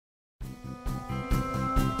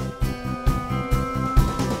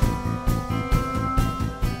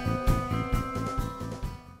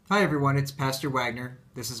Hi everyone, it's Pastor Wagner.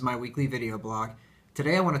 This is my weekly video blog.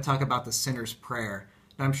 Today I want to talk about the sinner's prayer.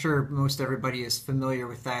 Now, I'm sure most everybody is familiar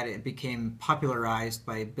with that. It became popularized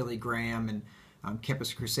by Billy Graham and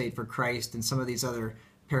Campus Crusade for Christ and some of these other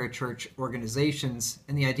parachurch organizations.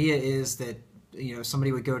 And the idea is that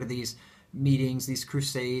somebody would go to these meetings, these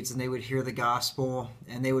crusades, and they would hear the gospel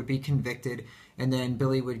and they would be convicted, and then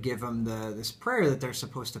Billy would give them this prayer that they're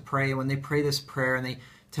supposed to pray. And when they pray this prayer and they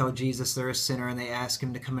tell Jesus they're a sinner and they ask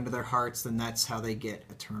him to come into their hearts, then that's how they get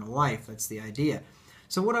eternal life. That's the idea.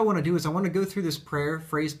 So what I want to do is I want to go through this prayer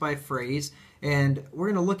phrase by phrase, and we're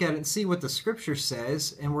going to look at it and see what the scripture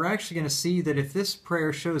says, and we're actually going to see that if this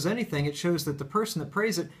prayer shows anything, it shows that the person that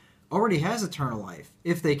prays it already has eternal life,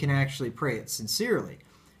 if they can actually pray it sincerely.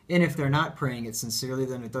 And if they're not praying it sincerely,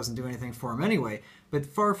 then it doesn't do anything for them anyway. But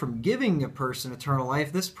far from giving a person eternal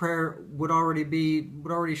life, this prayer would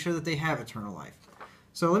already show that they have eternal life.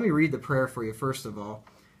 So let me read the prayer for you first of all.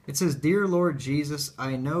 It says, "Dear Lord Jesus,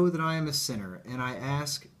 I know that I am a sinner, and I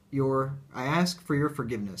ask for your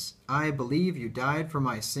forgiveness. I believe you died for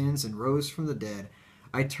my sins and rose from the dead.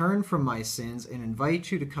 I turn from my sins and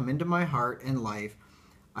invite you to come into my heart and life.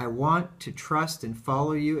 I want to trust and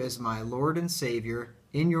follow you as my Lord and Savior.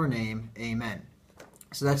 In your name, amen."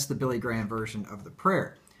 So that's the Billy Graham version of the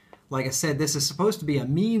prayer. Like I said, this is supposed to be a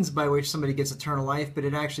means by which somebody gets eternal life, but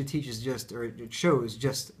it actually it shows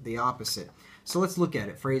just the opposite. So let's look at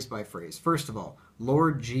it phrase by phrase. First of all,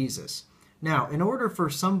 Lord Jesus. Now, in order for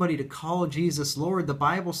somebody to call Jesus Lord, the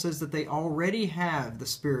Bible says that they already have the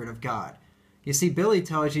Spirit of God. You see, Billy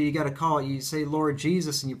tells you got to call it, you say Lord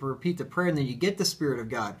Jesus, and you repeat the prayer, and then you get the Spirit of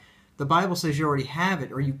God. The Bible says you already have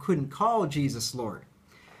it, or you couldn't call Jesus Lord.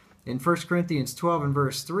 In 1 Corinthians 12 and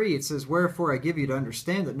verse 3, it says, "Wherefore I give you to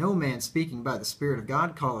understand that no man speaking by the Spirit of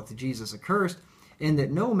God calleth Jesus accursed, and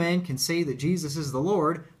that no man can say that Jesus is the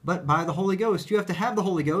Lord, but by the Holy Ghost." You have to have the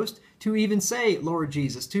Holy Ghost to even say Lord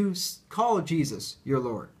Jesus, to call Jesus your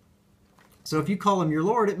Lord. So if you call him your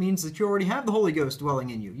Lord, it means that you already have the Holy Ghost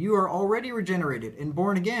dwelling in you. You are already regenerated and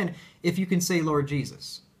born again if you can say Lord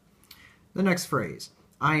Jesus. The next phrase,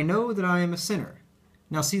 "I know that I am a sinner."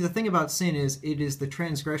 Now see, the thing about sin is it is the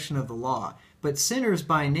transgression of the law. But sinners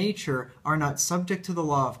by nature are not subject to the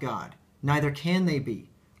law of God. Neither can they be.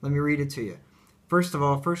 Let me read it to you. First of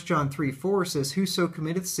all, 1 John 3:4 says, "Whoso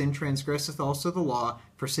committeth sin transgresseth also the law,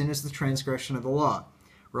 for sin is the transgression of the law."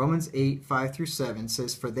 Romans 8:5-7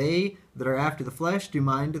 says, "For they that are after the flesh do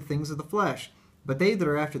mind the things of the flesh, but they that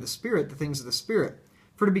are after the Spirit the things of the Spirit.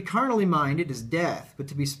 For to be carnally minded is death, but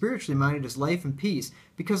to be spiritually minded is life and peace,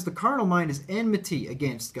 because the carnal mind is enmity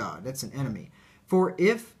against God." That's an enemy. For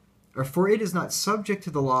it is not subject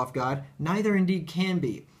to the law of God, neither indeed can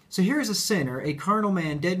be." So here is a sinner, a carnal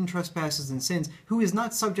man, dead in trespasses and sins, who is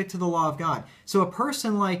not subject to the law of God. So a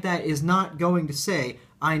person like that is not going to say,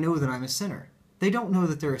 "I know that I'm a sinner." They don't know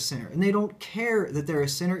that they're a sinner, and they don't care that they're a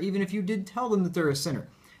sinner, even if you did tell them that they're a sinner.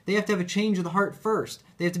 They have to have a change of the heart first.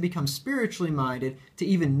 They have to become spiritually minded to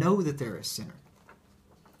even know that they're a sinner.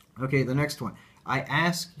 Okay, the next one. "I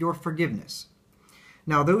ask your forgiveness."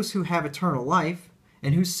 Now, those who have eternal life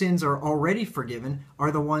and whose sins are already forgiven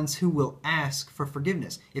are the ones who will ask for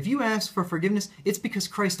forgiveness. If you ask for forgiveness, it's because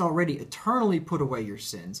Christ already eternally put away your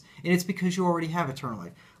sins, and it's because you already have eternal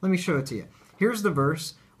life. Let me show it to you. Here's the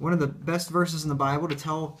verse, one of the best verses in the Bible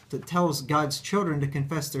that tells God's children to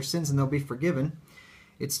confess their sins and they'll be forgiven.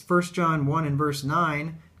 It's 1 John 1 and verse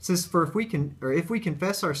 9. It says, "For if we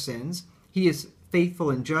confess our sins, he is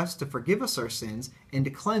faithful and just to forgive us our sins and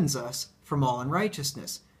to cleanse us from all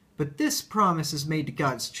unrighteousness." But this promise is made to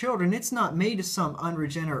God's children. It's not made to some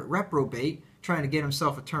unregenerate reprobate trying to get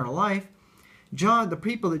himself eternal life. The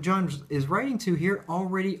people that John is writing to here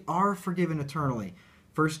already are forgiven eternally.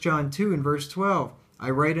 1 John 2 and verse 12,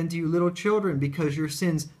 "I write unto you little children, because your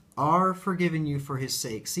sins are forgiven you for his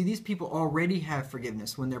sake." See, these people already have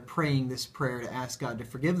forgiveness when they're praying this prayer to ask God to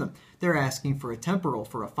forgive them. They're asking for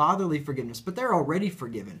a fatherly forgiveness, but they're already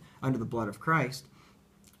forgiven under the blood of Christ.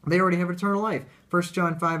 They already have eternal life. 1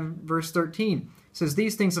 John 5 verse 13 says,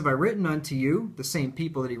 "These things have I written unto you," the same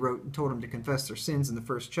people that he wrote and told them to confess their sins in the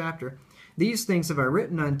first chapter. "These things have I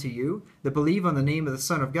written unto you that believe on the name of the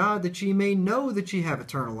Son of God, that ye may know that ye have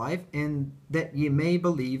eternal life, and that ye may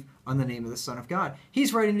believe on the name of the Son of God."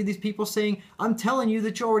 He's writing to these people saying, "I'm telling you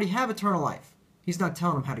that you already have eternal life." He's not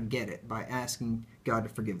telling them how to get it by asking God to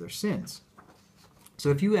forgive their sins. So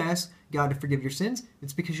if you ask God to forgive your sins,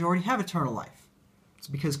 it's because you already have eternal life. It's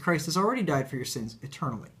because Christ has already died for your sins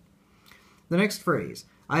eternally. The next phrase,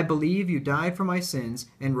 "I believe you died for my sins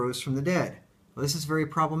and rose from the dead." Well, this is very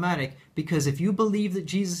problematic because if you believe that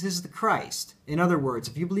Jesus is the Christ, in other words,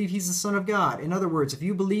 if you believe he's the Son of God, in other words, if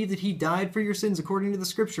you believe that he died for your sins according to the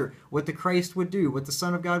Scripture, what the Christ would do, what the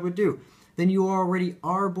Son of God would do, then you already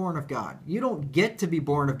are born of God. You don't get to be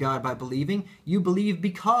born of God by believing. You believe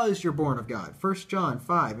because you're born of God. 1 John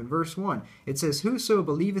 5 and verse 1, it says, "Whoso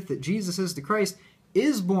believeth that Jesus is the Christ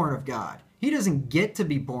is born of God." He doesn't get to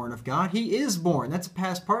be born of God. He is born. That's a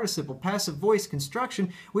past participle, passive voice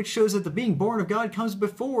construction, which shows that the being born of God comes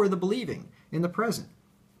before the believing in the present.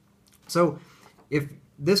 So if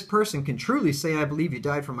this person can truly say, "I believe you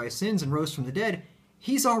died for my sins and rose from the dead,"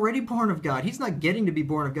 he's already born of God. He's not getting to be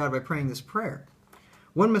born of God by praying this prayer.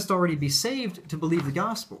 One must already be saved to believe the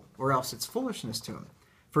gospel, or else it's foolishness to him.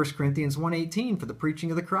 1 Corinthians 1:18, "For the preaching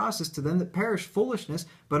of the cross is to them that perish foolishness,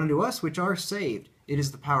 but unto us which are saved it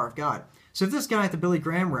is the power of God." So if this guy at the Billy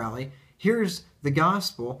Graham rally hears the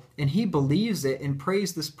gospel and he believes it and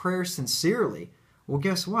prays this prayer sincerely, well,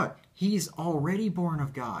 guess what? He's already born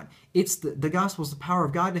of God. It's the gospel is the power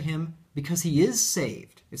of God to him because he is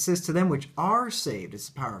saved. It says to them which are saved, it's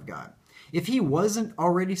the power of God. If he wasn't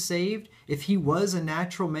already saved, if he was a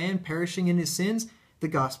natural man perishing in his sins, the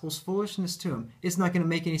gospel's foolishness to him. It's not going to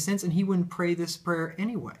make any sense, and he wouldn't pray this prayer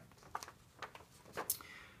anyway.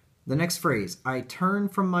 The next phrase, "I turn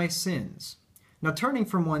from my sins." Now, turning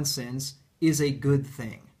from one's sins is a good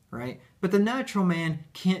thing, right? But the natural man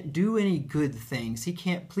can't do any good things. He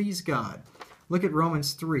can't please God. Look at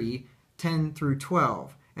Romans 3:10 through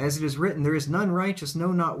 12. "As it is written, there is none righteous,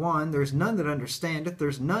 no, not one. There is none that understandeth. There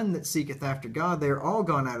is none that seeketh after God. They are all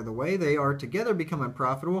gone out of the way. They are together become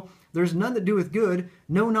unprofitable. There is none that doeth good,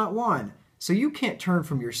 no, not one." So you can't turn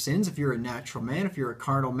from your sins if you're a natural man, if you're a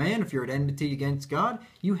carnal man, if you're at enmity against God.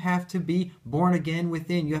 You have to be born again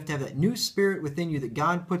within. You have to have that new spirit within you that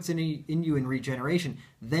God puts in you in regeneration.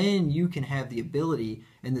 Then you can have the ability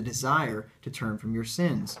and the desire to turn from your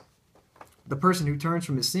sins. The person who turns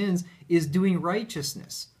from his sins is doing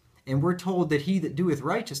righteousness. And we're told that he that doeth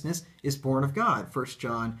righteousness is born of God. 1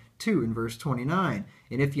 John 2 and verse 29.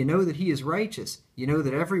 "And if you know that he is righteous, you know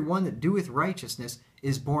that every one that doeth righteousness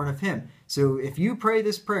is born of him." So if you pray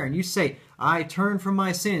this prayer and you say, "I turn from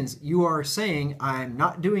my sins," you are saying, "I'm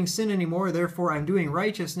not doing sin anymore, therefore I'm doing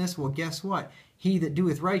righteousness." Well, guess what? He that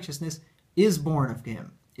doeth righteousness is born of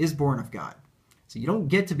him, is born of God. So you don't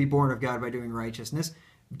get to be born of God by doing righteousness.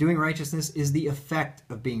 Doing righteousness is the effect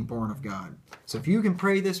of being born of God. So if you can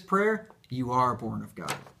pray this prayer, you are born of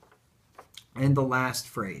God. And the last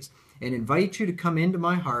phrase, "And invite you to come into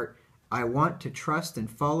my heart. I want to trust and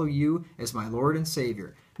follow you as my Lord and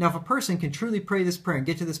Savior." Now, if a person can truly pray this prayer and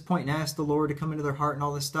get to this point and ask the Lord to come into their heart and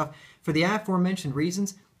all this stuff, for the aforementioned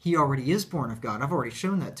reasons, he already is born of God. I've already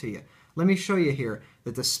shown that to you. Let me show you here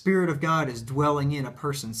that the Spirit of God is dwelling in a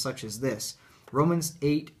person such as this. Romans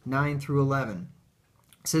 8:9 through 11.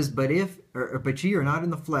 It says, but ye are not in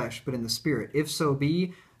the flesh, but in the Spirit, if so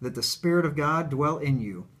be that the Spirit of God dwell in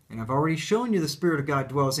you. And I've already shown you the Spirit of God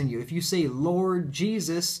dwells in you. If you say, "Lord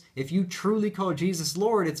Jesus," if you truly call Jesus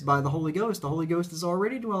Lord, it's by the Holy Ghost. The Holy Ghost is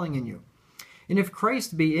already dwelling in you. And if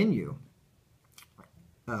Christ be in you,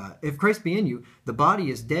 the body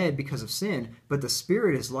is dead because of sin, but the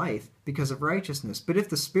Spirit is life because of righteousness. But if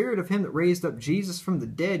the Spirit of him that raised up Jesus from the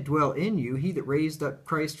dead dwell in you, he that raised up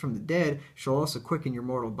Christ from the dead shall also quicken your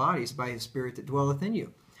mortal bodies by his Spirit that dwelleth in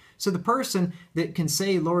you. So the person that can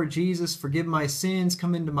say, "Lord Jesus, forgive my sins,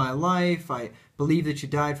 come into my life, I believe that you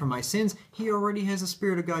died for my sins," he already has the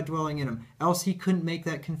Spirit of God dwelling in him. Else he couldn't make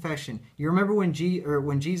that confession. You remember when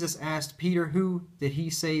Jesus asked Peter, who did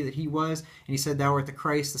he say that he was? And he said, "Thou art the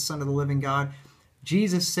Christ, the Son of the living God."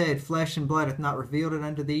 Jesus said, "Flesh and blood hath not revealed it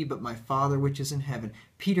unto thee, but my Father which is in heaven."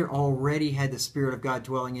 Peter already had the Spirit of God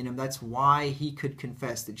dwelling in him. That's why he could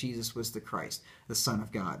confess that Jesus was the Christ, the Son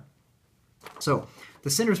of God. So, the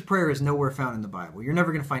sinner's prayer is nowhere found in the Bible. You're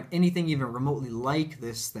never going to find anything even remotely like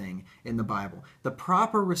this thing in the Bible. The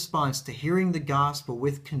proper response to hearing the gospel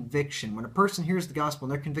with conviction, when a person hears the gospel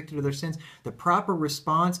and they're convicted of their sins, the proper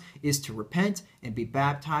response is to repent and be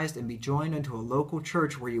baptized and be joined unto a local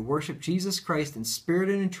church where you worship Jesus Christ in spirit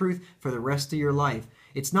and in truth for the rest of your life.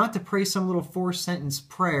 It's not to pray some little 4-sentence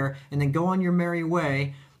prayer and then go on your merry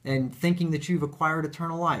way and thinking that you've acquired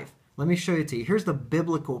eternal life. Let me show you to you. Here's the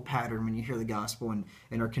biblical pattern when you hear the gospel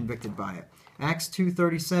and are convicted by it. Acts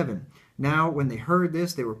 2:37. Now when they heard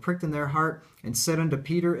this, they were pricked in their heart and said unto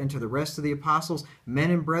Peter and to the rest of the apostles, "Men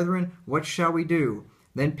and brethren, what shall we do?"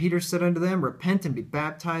 Then Peter said unto them, "Repent and be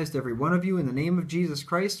baptized every one of you in the name of Jesus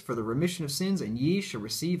Christ for the remission of sins, and ye shall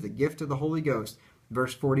receive the gift of the Holy Ghost."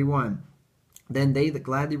 Verse 41. Then they that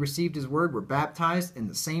gladly received his word were baptized, and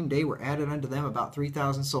the same day were added unto them about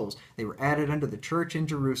 3,000 souls. They were added unto the church in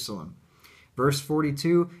Jerusalem. Verse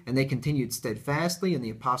 42, and they continued steadfastly in the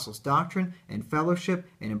apostles' doctrine and fellowship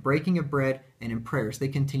and in breaking of bread and in prayers. They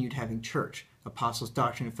continued having church. Apostles'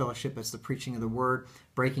 doctrine and fellowship, that's the preaching of the word.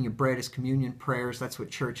 Breaking of bread is communion, prayers, that's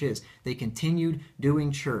what church is. They continued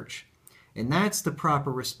doing church. And that's the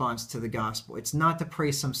proper response to the gospel. It's not to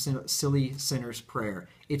pray some silly sinner's prayer.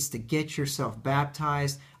 It's to get yourself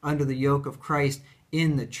baptized under the yoke of Christ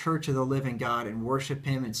in the church of the living God and worship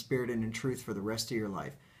Him in spirit and in truth for the rest of your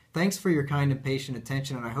life. Thanks for your kind and patient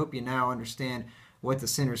attention, and I hope you now understand what the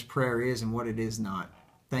sinner's prayer is and what it is not.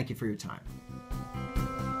 Thank you for your time.